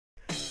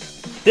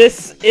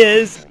This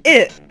is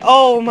it.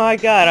 Oh my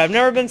god, I've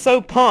never been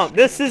so pumped.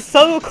 This is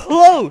so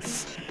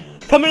close.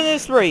 Coming in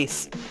this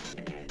race,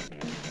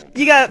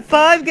 you got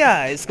 5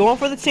 guys going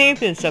for the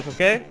championship,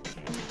 okay?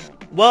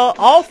 Well,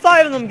 all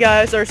 5 of them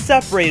guys are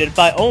separated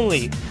by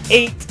only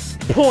 8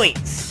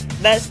 points.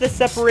 That's the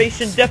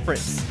separation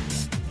difference.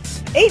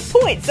 8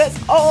 points,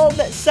 that's all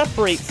that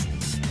separates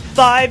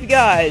 5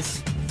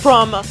 guys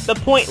from the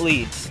point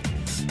lead.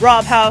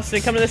 Rob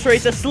Houston coming to this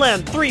race a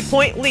slim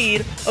 3-point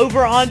lead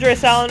over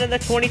Andres Allen in the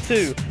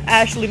 22.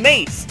 Ashley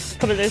Mace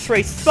coming to this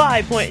race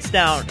 5 points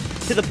down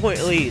to the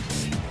point lead.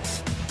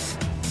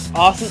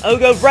 Austin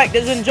Ogo wrecked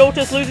as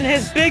Zenjoltis losing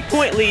his big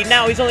point lead.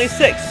 Now he's only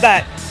 6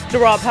 back to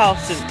Rob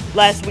Houston,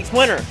 last week's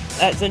winner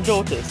at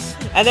Zenjoltis.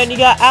 And then you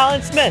got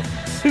Alan Smith,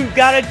 who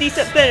got a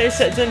decent finish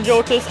at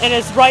Zenjoltis and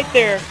is right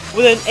there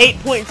within 8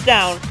 points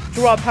down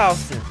to Rob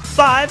Houston.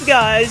 5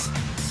 guys,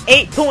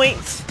 8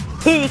 points.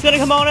 Who's going to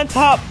come on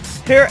top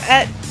here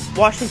at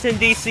Washington,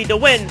 D.C. to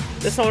win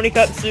the Sony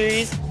Cup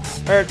Series,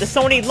 or the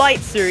Sony Light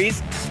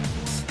Series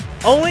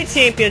only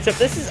championship?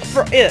 This is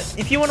for it.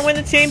 If you want to win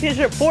the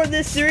championship for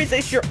this series,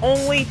 it's your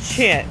only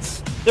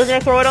chance. They're going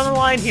to throw it on the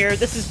line here.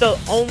 This is the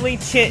only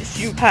chance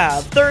you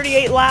have.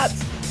 38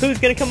 laps. Who's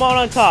going to come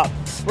on top?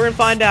 We're going to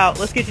find out.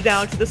 Let's get you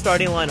down to the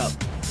starting lineup.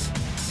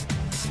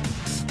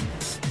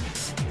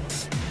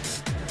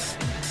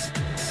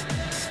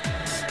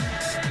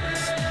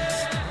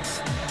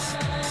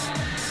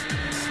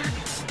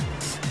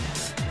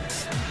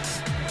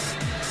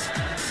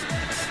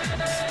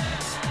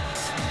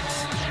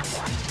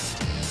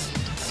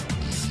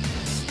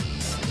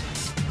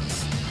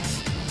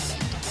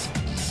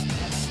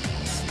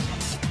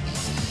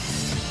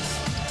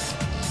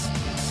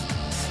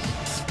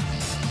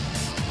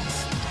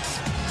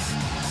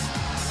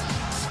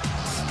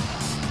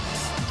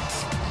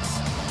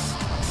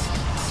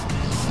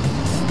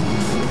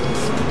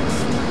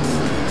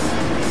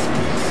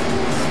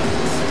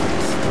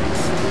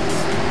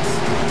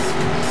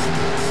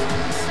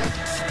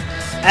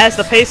 As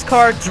the pace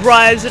car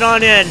drives it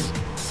on in.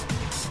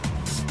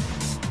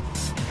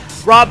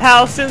 Rob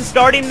Houston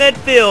starting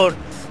midfield.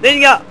 Then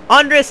you got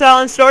Andres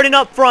Allen starting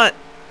up front.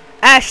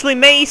 Ashley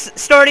Mace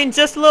starting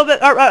just a little bit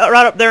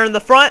right up there in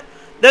the front.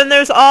 Then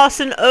there's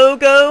Austin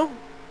Ogo.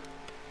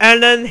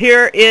 And then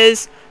here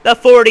is the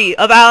 40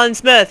 of Alan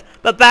Smith.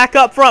 But back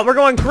up front, we're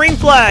going green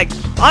flag.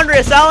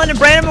 Andres Allen and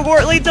Brandon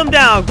McGort leads them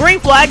down. Green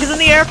flag is in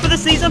the air for the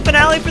season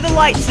finale for the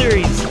Light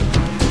Series.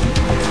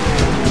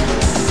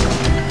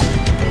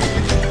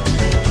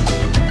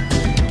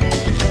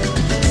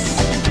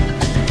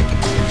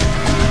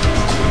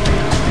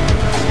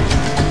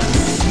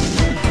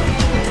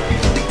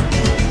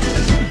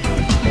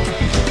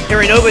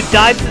 Nova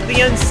dives at the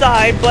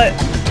inside, but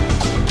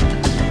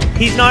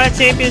he's not a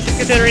championship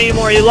contender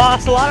anymore. He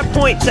lost a lot of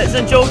points at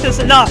Zenjoltis,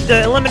 enough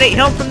to eliminate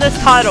him from this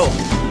title.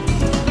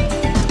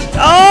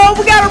 Oh,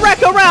 we got a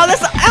wreck around.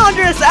 That's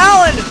Andres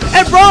Allen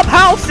and Rob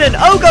Houston.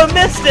 Ogo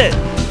missed it.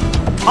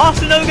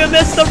 Austin Ogo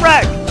missed the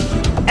wreck,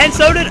 and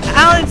so did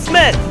Alan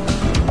Smith.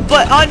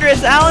 But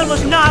Andres Allen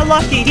was not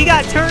lucky. He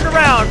got turned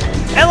around,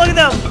 and look at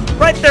them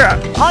right there.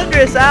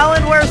 Andres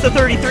Allen, where's the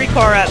 33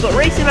 car at? But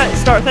racing at the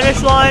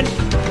start-finish line.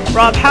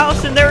 Rob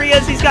Houston, there he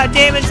is. He's got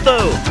damage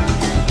though.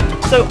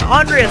 So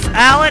Andres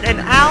Allen and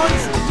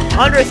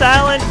Andres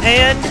Allen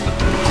and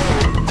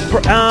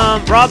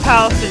Rob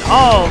Houston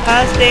all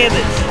has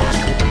damage.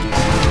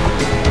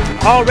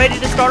 All ready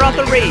to start off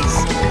the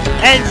race.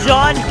 And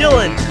John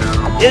Dillon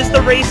is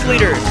the race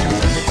leader,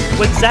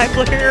 with Zach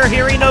Flickinger,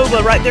 Harry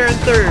Nova right there in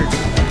 3rd.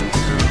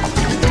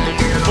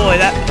 Boy,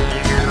 that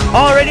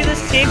already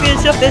this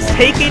championship is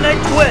taking a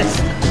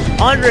twist.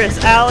 Andres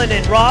Allen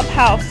and Rob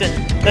Houston,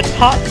 the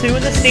top 2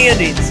 in the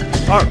standings,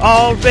 are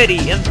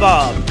already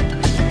involved.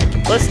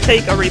 Let's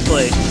take a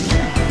replay.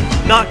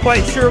 Not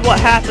quite sure what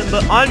happened,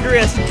 but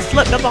Andres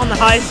slipped up on the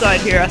high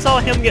side here. I saw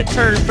him get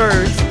turned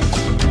first.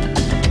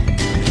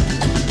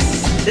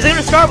 Is it going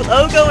to start with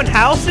Ogo and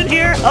Houston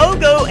here?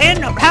 Ogo and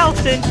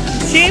Houston,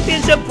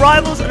 championship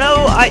rivals. And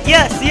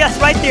yes,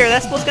 right there.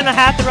 That's what's going to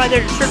happen right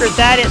there to trigger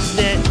that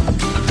incident.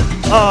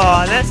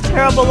 Oh, and that's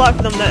terrible luck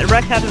for them. That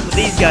wreck happened with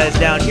these guys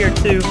down here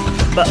too.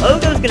 But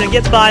Ogo's going to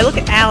get by. Look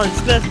at Alan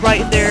Smith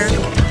right there.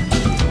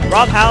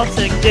 Rob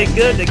Houston did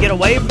good to get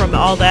away from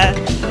all that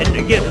and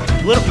to get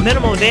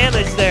minimal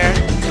damage there.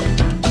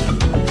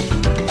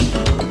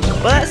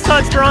 Well, that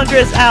sucks for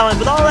Andres Allen.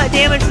 With all that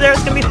damage there,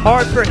 it's going to be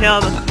hard for him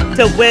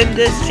to win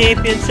this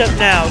championship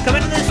now.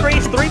 Coming into this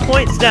race 3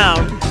 points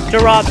down to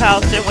Rob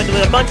Houston. With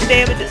a bunch of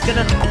damage, it's going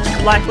to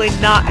likely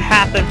not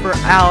happen for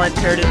Allen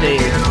here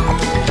today.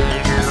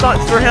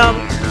 Sucks for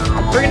him.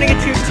 We're going to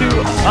get you to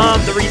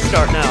the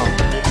restart now.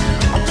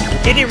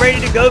 Getting ready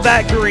to go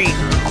back green.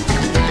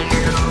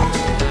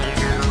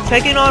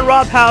 Taking on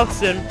Rob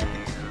Houston.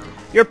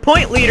 Your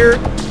point leader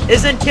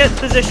is in 10th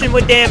position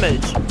with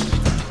damage.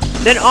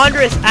 Then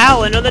Andres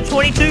Allen on the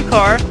 22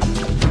 car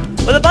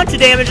with a bunch of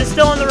damage is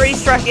still on the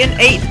racetrack in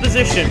 8th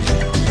position.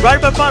 Right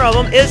up in front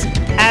of him is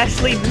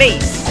Ashley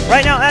Mace.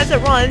 Right now as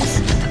it runs,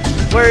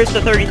 where's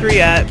the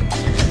 33 at?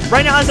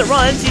 right now as it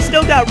runs, you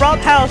still got Rob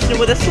Houston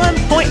with a slim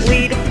point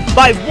lead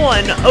by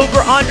 1 over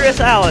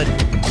Andreas Allen.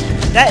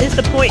 That is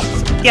the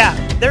points gap.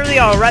 There they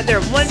are, right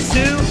there. 1,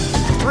 2,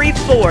 3,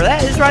 4.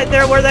 That is right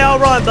there where they all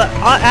run, but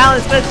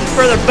Alan Smith is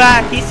further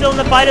back. He's still in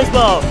the fight as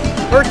well.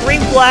 For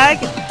green flag.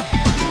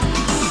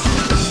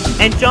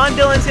 And John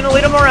Dillon's going to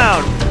lead him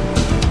around.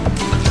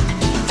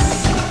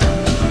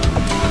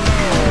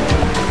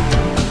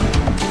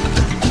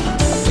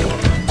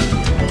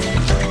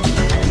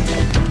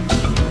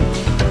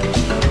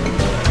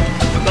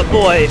 But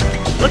boy,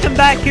 looking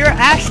back here,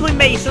 Ashley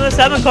Mace in the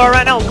 7 car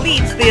right now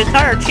leads the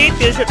entire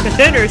championship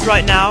contenders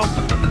right now.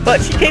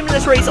 But she came in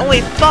this race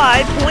only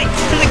 5 points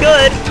to the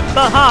good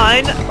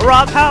behind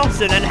Rob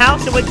Houston. And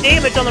Houston with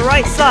damage on the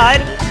right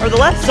side, or the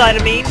left side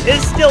I mean,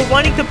 is still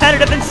running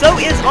competitive, and so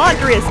is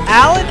Andreas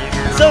Allen.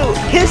 So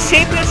his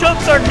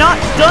championships are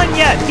not done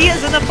yet. He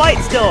is in the fight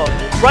still.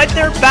 Right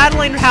there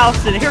battling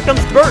Houston. Here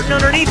comes Burton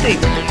underneath him.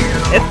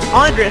 If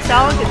Andreas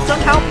Allen can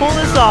somehow pull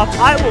this off,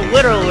 I will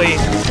literally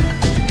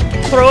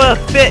throw a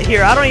fit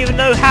here. I don't even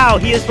know how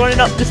he is running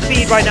up to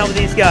speed right now with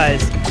these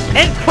guys.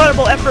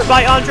 Incredible effort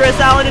by Andreas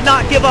Allen to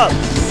not give up.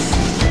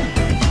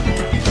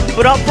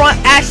 But up front,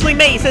 Ashley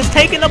Mace has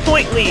taken the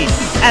point lead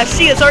as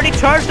she has already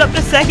charged up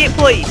to 2nd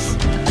place.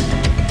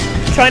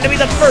 Trying to be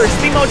the first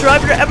female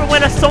driver to ever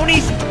win a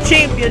Sony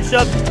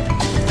championship.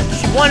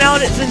 She won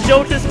out at St.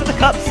 Joltis for the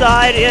Cup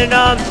side in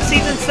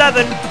Season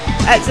 7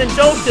 at St.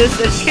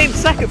 Joltis, and she came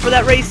 2nd for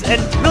that race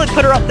and really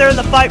put her up there in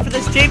the fight for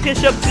this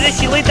championship. Did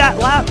she lead that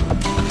lap?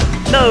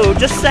 No,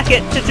 just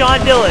 2nd to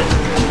John Dillon.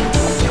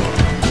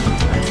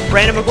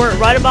 Brandon McGuire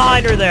right in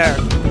behind her there.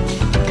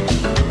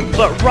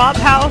 But Rob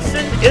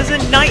Houston is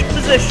in 9th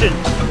position.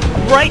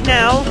 Right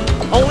now,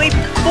 only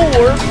 4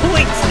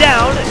 points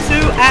down to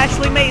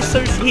Ashley Mace,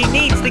 so he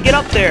needs to get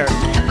up there.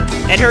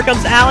 And here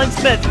comes Alan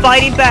Smith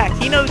fighting back.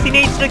 He knows he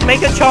needs to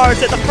make a charge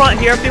at the front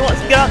here if he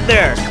wants to get up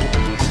there.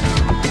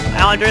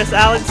 Andreas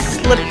Allen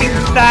slipping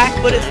back,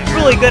 but it's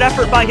really good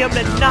effort by him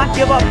to not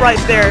give up right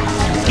there.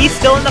 He's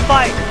still in the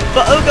fight.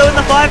 But Ogo in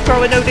the 5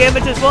 car with no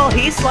damage as well.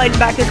 He's sliding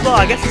back as well.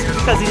 I guess it's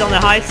because he's on the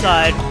high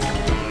side.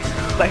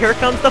 But here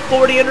comes the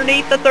 40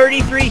 underneath the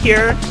 33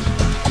 here.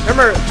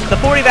 Remember, the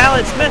 40 of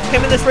Alan Smith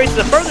came in this race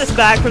the furthest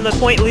back from the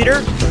point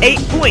leader. 8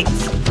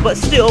 points. But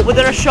still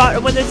within a shot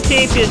to win this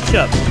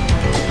championship.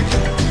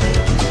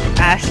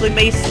 Ashley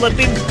Mace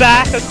slipping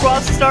back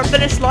across the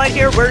start-finish line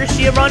here. Where is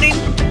she running?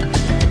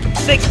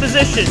 6th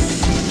position.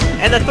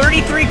 And the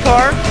 33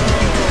 car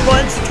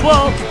runs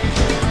 12th.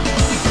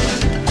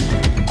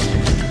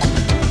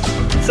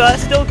 So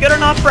that's still good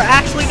enough for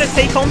Ashley to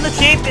take home the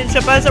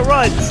championship as it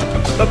runs.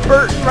 But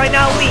Burton right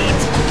now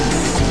leads.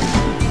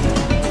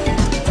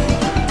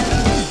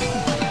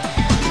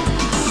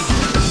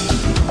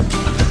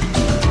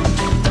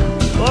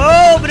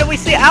 Oh, but then we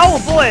see, oh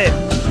boy,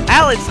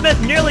 Alan Smith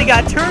nearly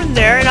got turned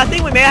there, and I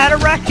think we may have had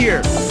a wreck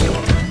here.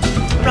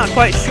 I'm not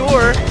quite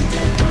sure.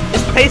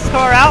 Is pace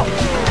car out?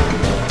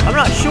 I'm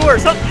not sure.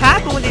 Something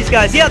happened with these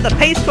guys. Yeah, the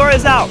pace car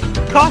is out.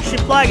 Caution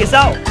flag is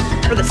out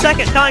for the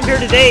 2nd time here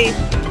today.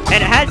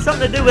 And it had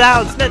something to do with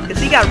Alan Smith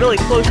because he got really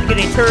close to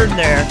getting turned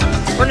there.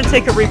 We're going to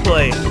take a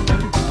replay.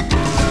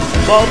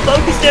 Well,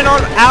 focused in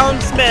on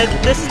Alan Smith,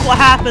 this is what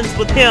happens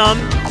with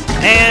him.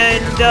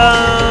 And,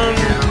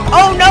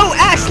 oh no,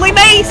 Ashley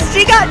Mace!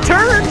 She got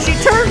turned! She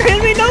turned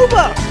Henry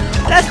Nova!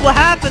 That's what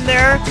happened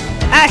there.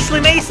 Ashley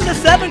Mace in the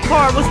 7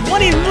 car was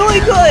running really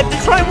good to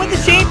try and win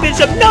the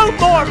championship. No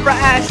more for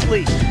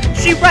Ashley.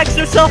 She wrecks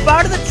herself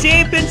out of the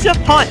championship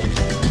hunt.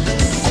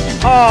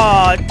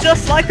 Aw,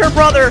 just like her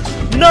brother,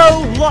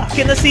 no luck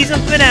in the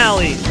season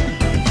finale.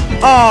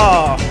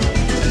 Aw,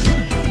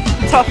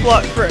 tough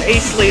luck for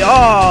Ashley.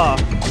 Aw,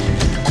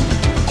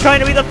 trying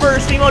to be the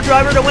first female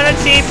driver to win a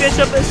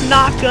championship is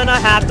not gonna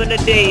happen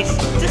today. She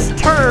just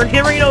turned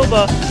Henry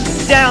Nova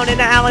down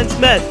into Alan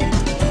Smith,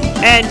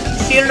 and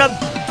she ended up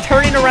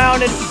turning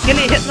around and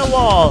getting hit in the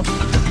wall.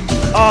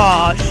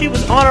 Aw, she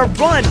was on a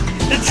run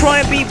to try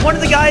and be one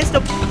of the guys to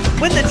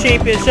win the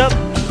championship.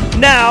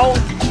 Now,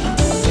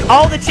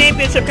 all the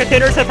championship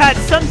contenders have had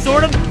some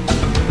sort of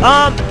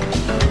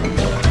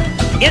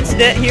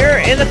incident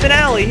here in the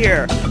finale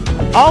here.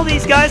 All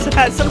these guys have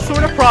had some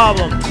sort of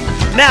problem.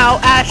 Now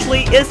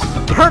Ashley is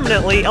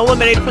permanently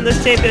eliminated from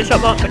this championship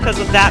hunt because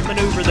of that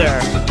maneuver there.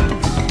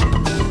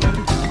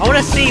 I want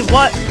to see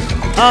what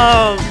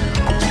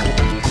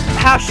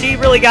how she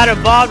really got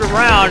involved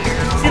around.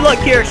 See, look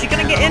here, she's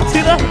gonna get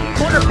into the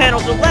corner panel,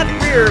 the left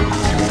rear,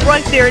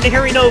 right there into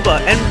Harry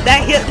Nova, and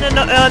that hit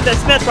the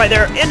Smith right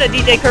there into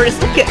DJ Curtis.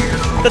 Look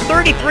at the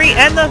 33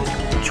 and the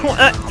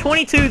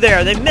 22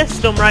 there. They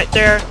missed them right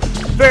there.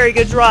 Very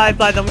good drive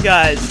by them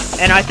guys.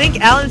 And I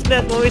think Alan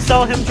Smith, when we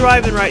saw him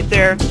driving right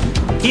there,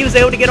 he was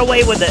able to get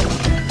away with it.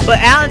 But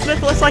Alan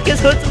Smith looks like his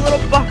hood's a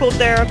little buckled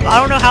there. I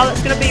don't know how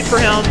that's going to be for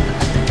him.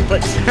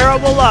 But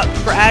terrible luck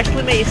for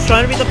Ashley Mace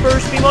trying to be the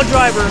first female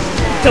driver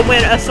to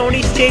win a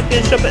Sony's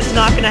championship. It's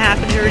not going to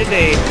happen here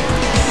today.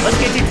 Let's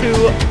get you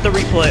to the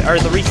replay, or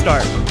the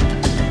restart.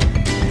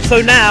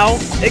 So now,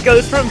 it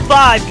goes from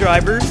 5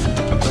 drivers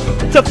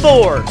to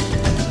 4.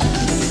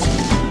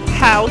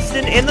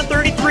 Houston in the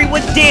 33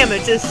 with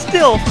damage is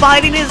still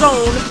fighting his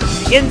own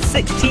in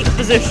 16th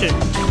position.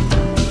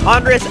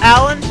 Andreas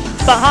Allen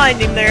behind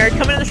him there,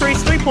 coming in this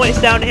race, 3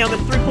 points down to him,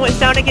 and 3 points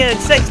down again,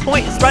 6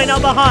 points right now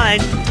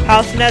behind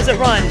Houston as it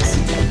runs.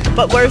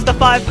 But where's the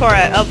 5 car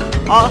at of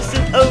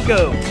Austin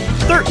Ogo?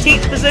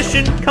 13th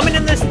position, coming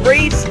in this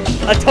race,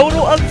 a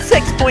total of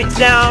 6 points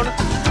down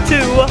to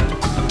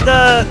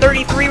the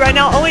 33 right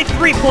now, only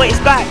 3 points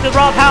back to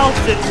Rob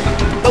Houston.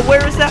 But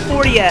where is that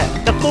 40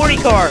 at? The 40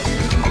 car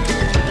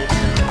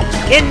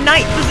in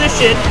 9th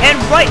position, and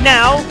right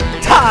now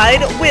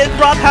tied with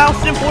Rob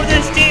Houston for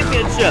this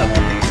championship.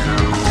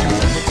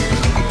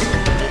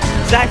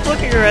 Zach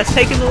Flickinger has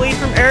taken the lead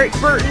from Eric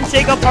Burton,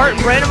 Jacob Hart,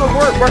 and Brandon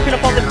McWhort working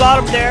up on the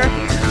bottom there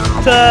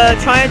to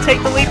try and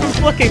take the lead from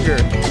Flickinger.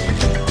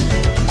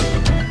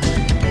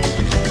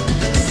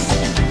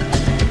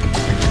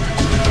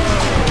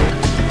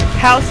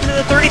 Houston in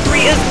the 33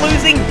 is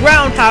losing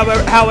ground,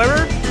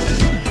 however.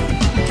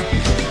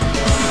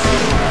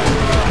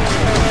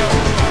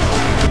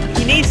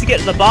 He needs to get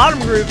to the bottom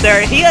group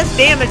there. He has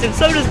damage, and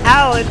so does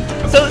Allen.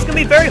 So it's going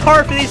to be very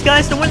hard for these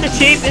guys to win the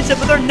championship,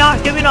 but they're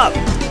not giving up.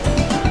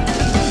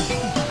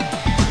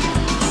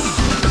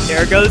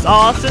 There goes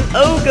Austin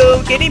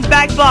Ogo, getting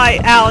back by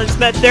Alan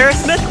Smith there.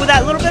 Smith with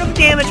that little bit of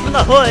damage from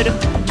the hood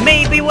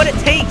may be what it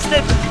takes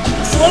to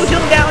slow him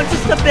down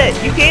just a bit.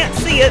 You can't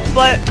see it,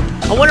 but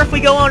I wonder if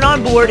we go on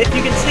board if you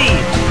can see.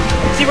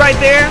 See right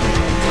there?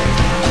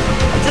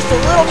 Just a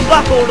little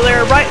buckle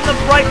there, right in the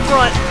right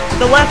front,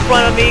 the left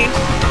front, I mean.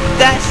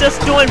 That's just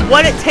doing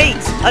what it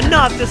takes,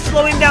 enough to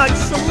slow him down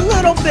just a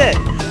little bit.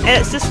 And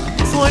it's just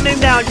slowing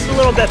him down just a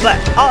little bit, but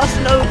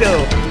Austin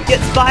Ogo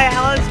gets by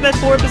Alan Smith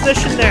for a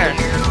position there.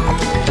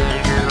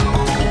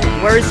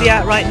 Where is he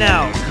at right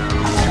now?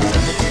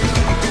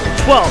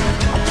 12th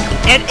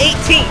and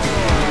 18th.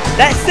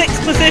 That's 6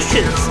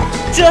 positions.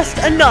 Just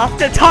enough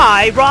to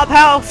tie Rob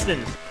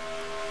Houston.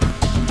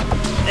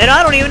 And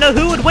I don't even know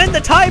who would win the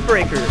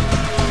tiebreaker.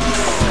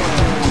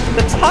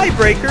 The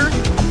tiebreaker?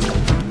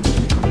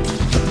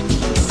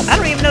 I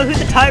don't even know who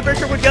the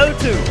tiebreaker would go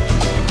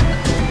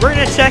to. We're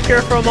going to check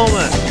here for a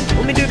moment.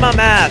 Let me do my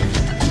math.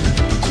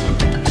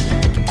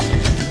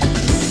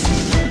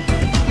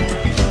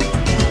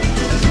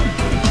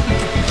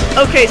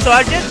 Okay, so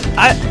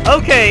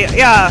okay,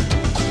 yeah.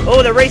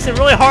 Oh, they're racing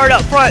really hard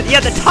up front. Yeah,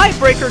 the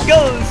tiebreaker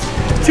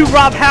goes to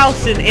Rob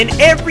Houston in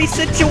every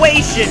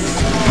situation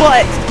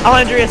but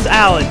Andreas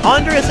Allen.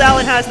 Andreas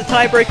Allen has the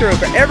tiebreaker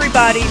over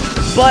everybody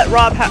but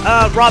Rob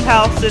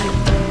Houston,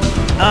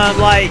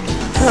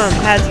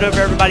 has it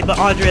over everybody but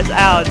Andreas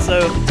Allen.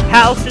 So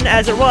Houston,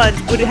 as it runs,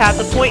 would have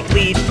the point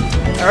lead,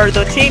 or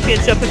the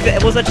championship if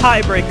it was a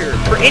tiebreaker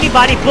for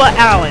anybody but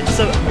Allen.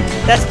 So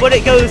that's what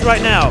it goes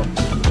right now.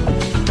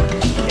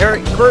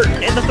 Eric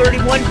Burton in the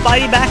 31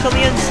 fighting back on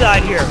the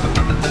inside here.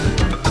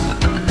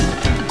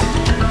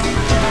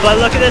 But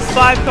look at this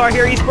 5 car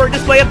here. He's worked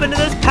his way up into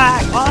this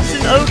pack.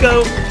 Austin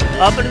Ogo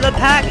up into the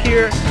pack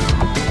here.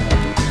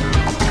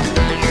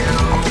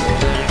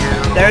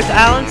 There's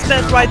Alan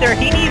Smith right there.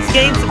 He needs to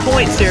gain some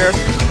points here,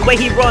 the way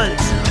he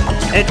runs.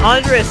 And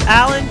Andreas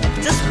Allen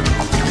just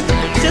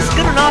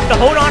good enough to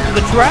hold on to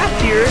the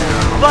draft here,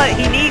 but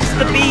he needs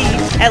to be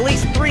at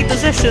least 3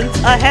 positions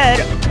ahead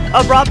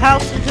of Rob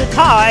Houston to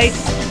tie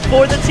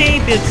for the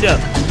championship.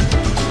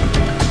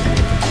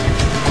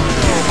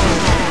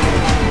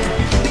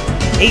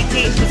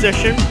 18th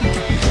position.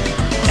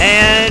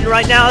 And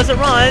right now as it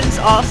runs,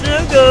 Austin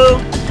Ogo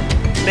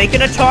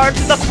making a charge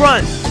to the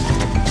front.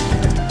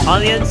 On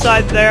the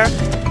inside there.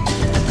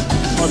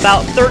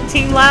 About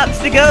 13 laps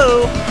to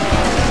go.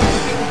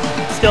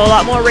 Still a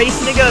lot more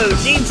racing to go.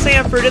 Gene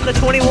Sanford in the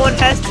 21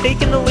 has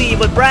taken the lead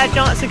with Brad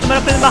Johnson coming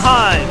up in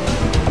behind.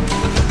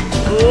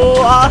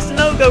 Oh, Austin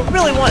Ogo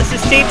really wants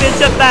this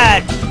championship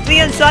bad. To the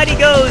inside he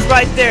goes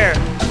right there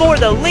for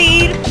the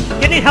lead.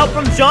 Getting help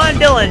from John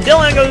Dillon.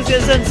 Dillon goes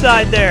his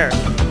inside there.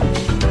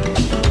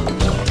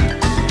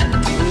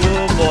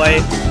 Oh boy.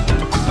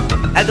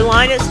 At the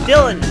line it's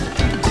Dillon.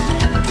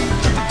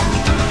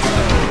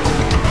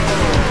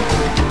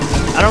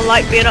 I don't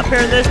like being up here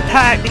in this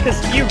pack because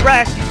if you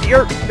wreck,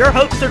 your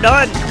hopes are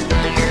done.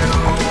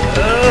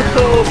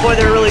 Oh boy,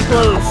 they're really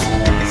close.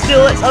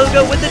 Still, it's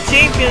Ogo with the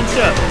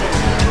championship.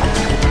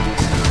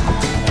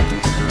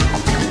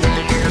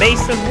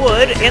 Mason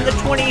Wood in the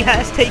 20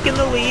 has taken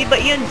the lead,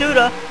 but Ian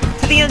Duda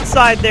to the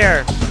inside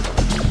there.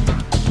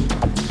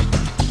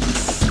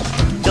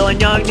 Dylan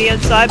Young the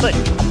inside, but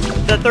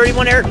the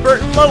 31 Eric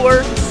Burton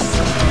lower.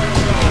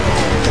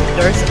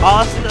 There's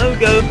Austin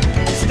Ogo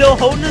still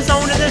holding his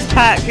own in this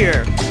pack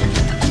here.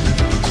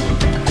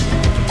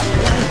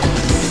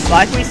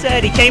 Like we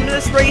said, he came to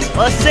this race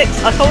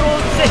a total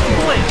of 6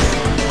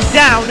 points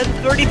down to the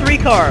 33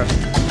 car.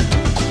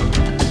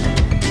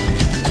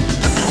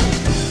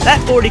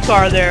 That 40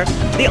 car there.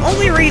 The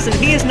only reason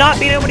he is not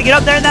being able to get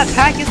up there in that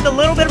pack is the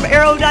little bit of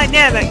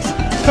aerodynamics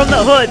from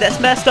the hood that's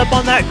messed up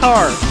on that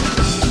car.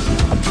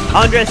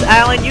 Andreas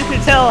Allen, you can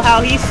tell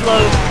how he's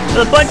slow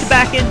with a bunch of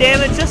back-end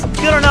damage, just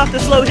good enough to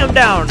slow him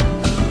down.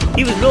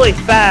 He was really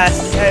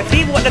fast. If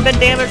he wouldn't have been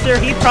damaged there,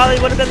 he probably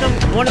would have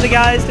been one of the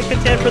guys to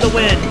contend for the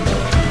win.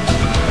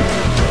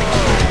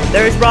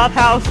 There's Rob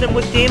Houston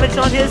with damage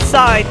on his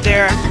side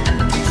there.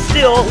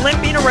 Still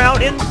limping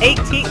around in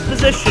 18th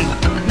position.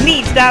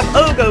 Needs to have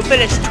Ogo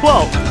finish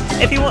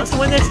 12th if he wants to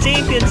win this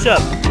championship.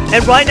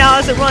 And right now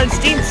as it runs,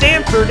 Gene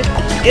Sanford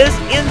is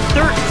in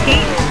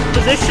 13th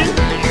position.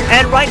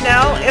 And right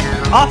now, if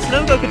Austin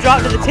Ogo could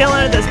drop to the tail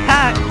end of this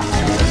pack,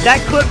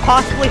 that could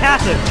possibly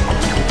happen.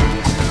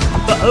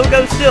 But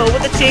Ogo still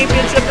with the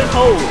championship in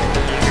hold.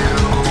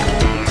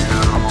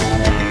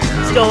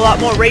 Still a lot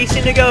more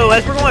racing to go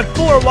as we're going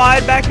 4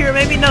 wide back here.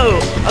 Maybe no. I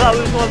thought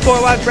we was going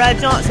 4 wide. Brad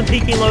Johnson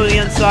peeking low to the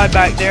inside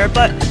back there,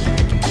 but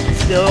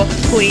still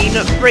clean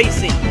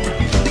racing.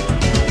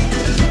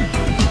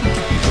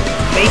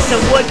 Mason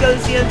Wood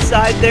goes the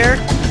inside there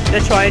to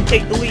try and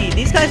take the lead.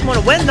 These guys want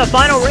to win the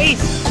final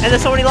race in the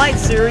Sony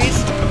Lights Series.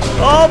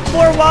 Oh,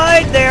 4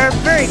 wide there.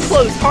 Very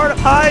close. Heart up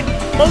high.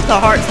 Both the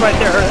hearts right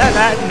there.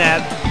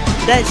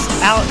 That's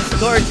Alex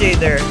Garjay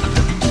there.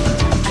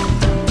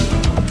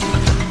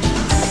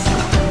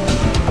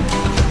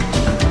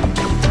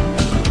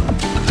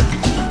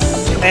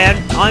 And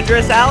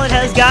Andres Allen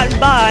has gotten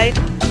by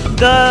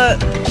the...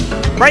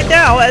 Right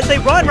now, as they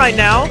run right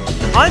now,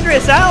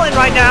 Andres Allen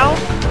right now,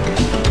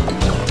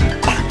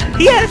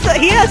 he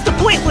has the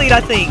point lead,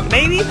 I think.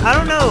 Maybe? I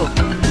don't know.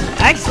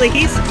 Actually,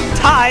 he's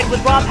tied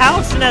with Rob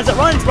Houston as it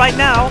runs right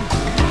now.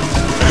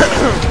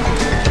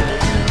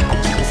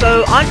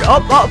 So,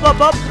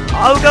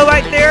 Ogo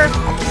right there,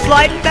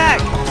 sliding back.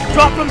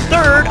 Drop from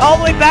 3rd all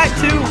the way back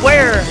to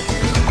where?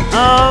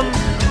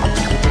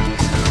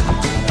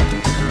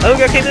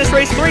 Ogo came to this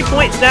race 3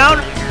 points down.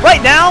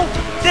 Right now,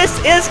 this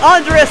is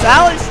Andres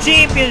Allen's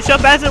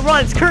championship as it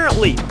runs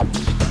currently.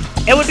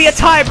 It would be a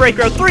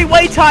tiebreaker, a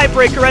 3-way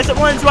tiebreaker as it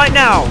runs right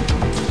now.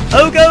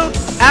 Ogo,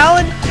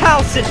 Allen,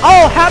 Houston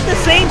all have the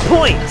same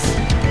points.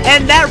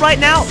 And that right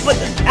now, but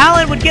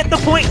Allen would get the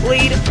point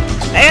lead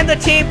and the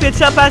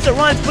championship as it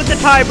runs with the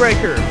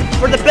tiebreaker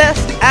for the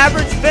best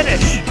average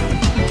finish.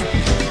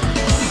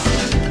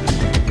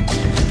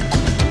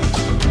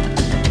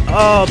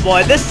 Oh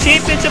boy, this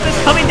championship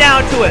is coming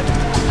down to it.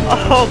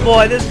 Oh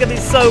boy, this is going to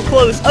be so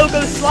close.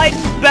 Ogo sliding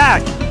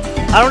back.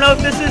 I don't know if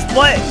this is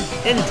what,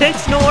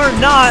 intentional or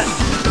not.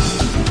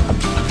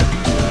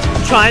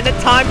 Trying to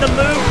time the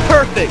move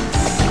perfect.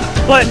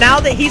 But now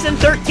that he's in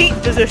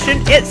 13th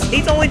position,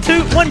 he's only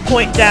 1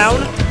 point down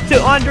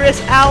to Andres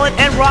Allen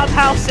and Rob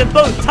Houston,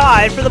 both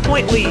tied for the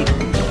point lead.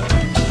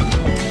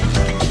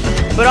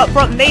 But up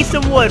front,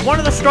 Mason Wood, one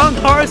of the strong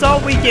cars all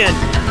weekend,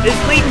 is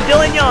leading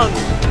Dylan Young,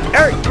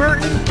 Eric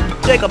Burton,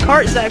 Jacob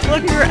Hart, Zach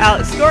Flickinger,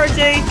 Alex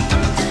Garjay.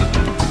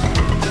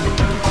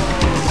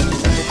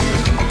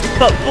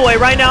 But boy,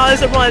 right now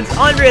as it runs,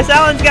 Andres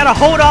Allen's got to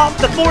hold off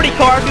the 40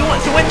 car if he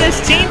wants to win this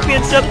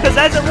championship, because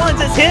as it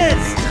runs, it's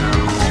his.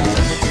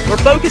 We're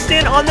focused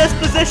in on this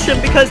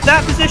position because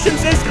that position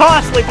is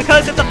costly,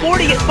 because if the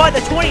 40 gets by the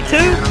 22,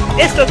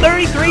 it's the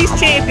 33's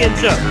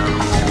championship.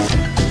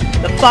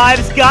 The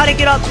 5's got to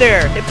get up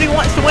there if he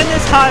wants to win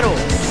this title.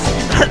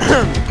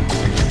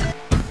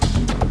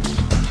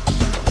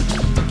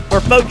 We're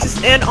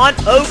focused in on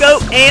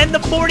Ogo and the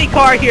 40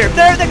 car here.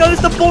 There goes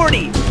the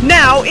 40.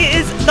 Now it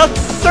is the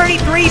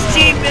 33's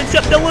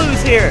championship to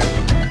lose here.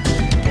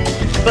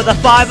 But the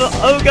 5 of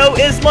Ogo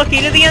is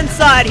looking to the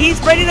inside. He's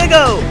ready to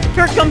go.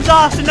 Here comes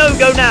Austin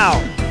Ogo now.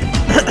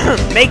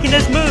 Making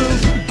his move.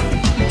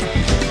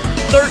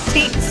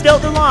 13th still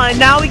at the line.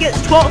 Now he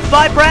gets 12th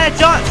by Brad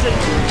Johnson.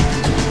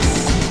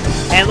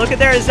 And look at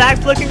there, Zach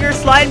Flickinger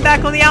sliding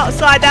back on the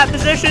outside. That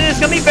position is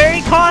going to be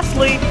very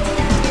costly.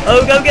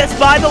 Ogo gets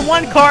by the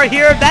 1 car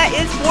here. That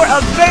is for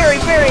a very,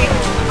 very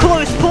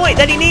close point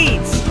that he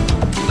needs.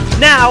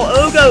 Now,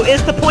 Ogo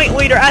is the point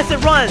leader as it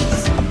runs.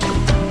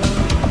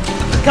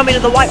 Coming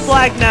to the white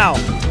flag now.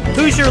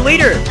 Who's your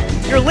leader?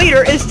 Your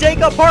leader is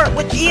Jacob Hart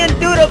with Ian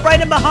Duda right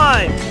in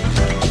behind.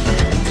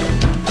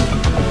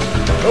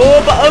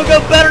 Oh, but Ogo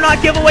better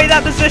not give away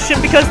that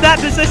position, because that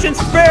position's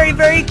very,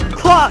 very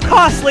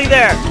costly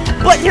there.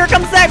 But here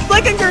comes Zach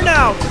Flickinger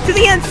now to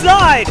the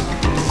inside.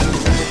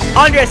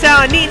 Andres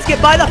Allen needs to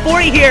get by the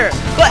 40 here,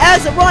 but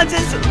as it runs,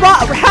 it's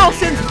Rob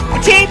Houston's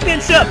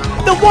championship.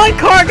 The 1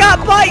 car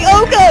got by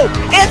Ogo.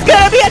 It's going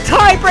to be a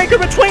tiebreaker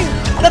between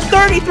the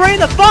 33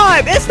 and the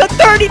 5. It's the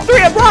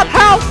 33 of Rob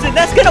Houston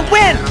that's going to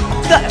win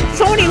the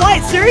Sony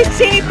Light Series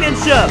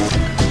championship.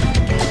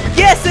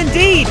 Yes,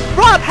 indeed.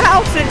 Rob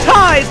Houston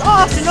ties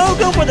Austin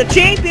Ogo for the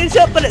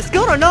championship, but it's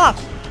good enough.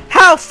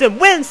 Houston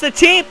wins the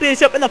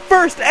championship in the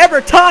first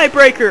ever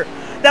tiebreaker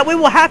that we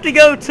will have to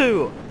go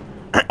to.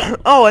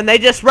 Oh, and they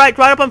just racked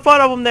right up in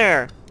front of him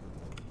there.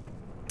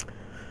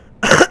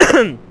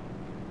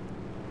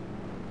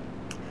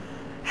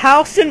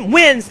 Houston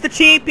wins the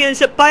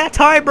championship by a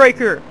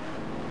tiebreaker.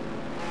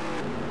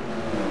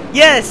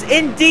 Yes,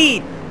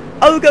 indeed.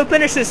 Ogo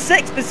finishes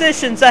 6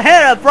 positions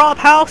ahead of Rob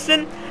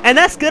Houston, and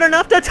that's good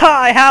enough to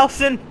tie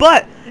Houston,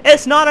 but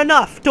it's not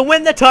enough to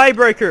win the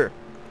tiebreaker.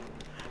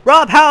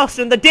 Rob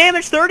Houston, the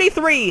damaged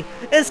 33,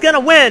 is going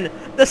to win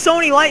the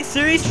Sony Light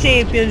Series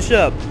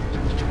championship.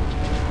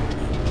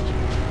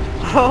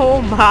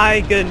 Oh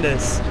my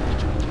goodness.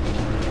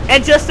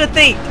 And just to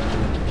think,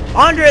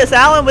 Andreas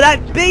Allen with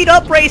that beat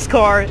up race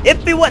car,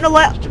 if he wouldn't have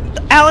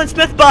let Alan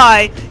Smith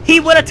by, he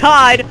would have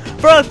tied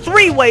for a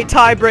 3-way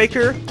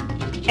tiebreaker,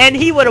 and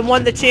he would have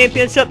won the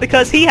championship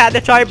because he had the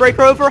tiebreaker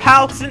over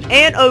Houston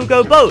and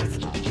Ogo both.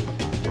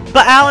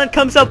 But Allen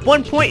comes up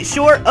 1 point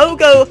short.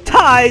 Ogo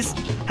ties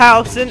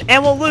Houston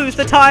and will lose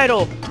the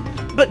title,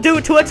 but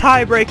due to a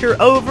tiebreaker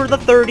over the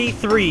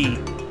 33.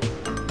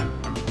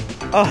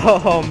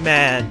 Oh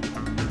man,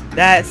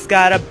 that's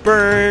gotta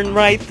burn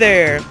right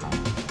there.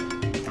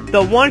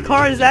 The one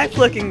car Zach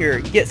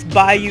Flickinger gets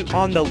by you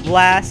on the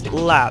last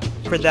lap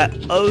for that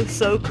oh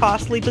so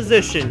costly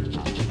position,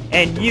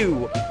 and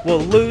you will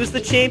lose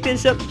the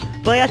championship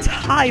by a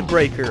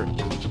tiebreaker.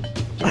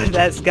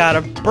 That's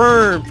gotta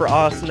burn for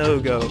Austin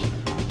Ogo.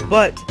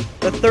 But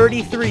the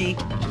 33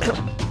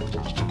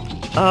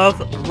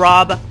 of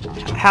Rob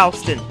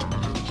Houston,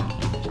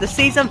 the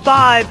Season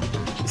 5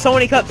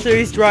 Sony Cup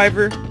Series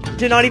driver,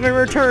 did not even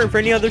return for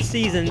any other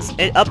seasons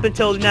and up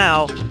until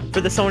now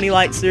for the Sony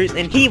Light Series,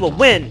 and he will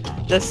win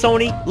the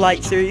Sony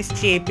Light Series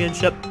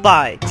Championship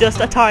by just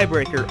a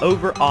tiebreaker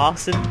over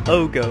Austin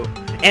Ogo,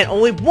 and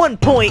only 1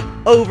 point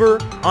over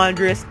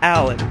Andreas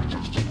Allen.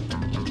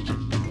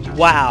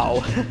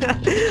 Wow.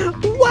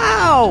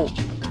 Wow!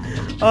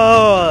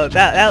 Oh,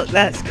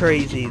 that's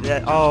crazy.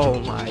 Oh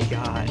my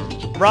god.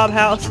 Rob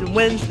Houston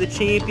wins the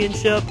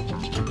championship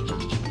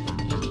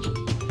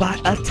by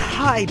a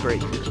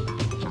tiebreaker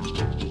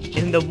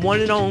in the one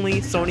and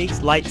only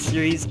Sony Light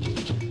Series.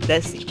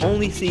 That's the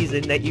only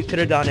season that you could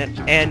have done it,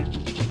 and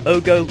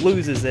Ogo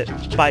loses it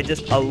by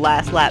just a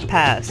last lap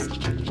pass.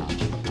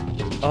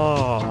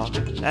 Oh,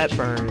 that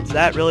burns.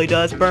 That really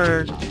does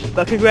burn.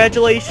 But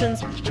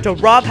congratulations to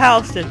Rob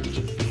Houston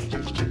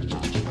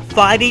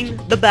fighting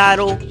the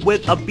battle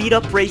with a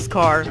beat-up race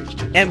car,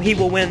 and he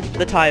will win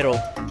the title.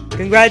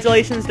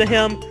 Congratulations to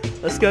him.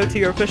 Let's go to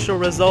your official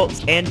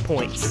results and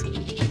points.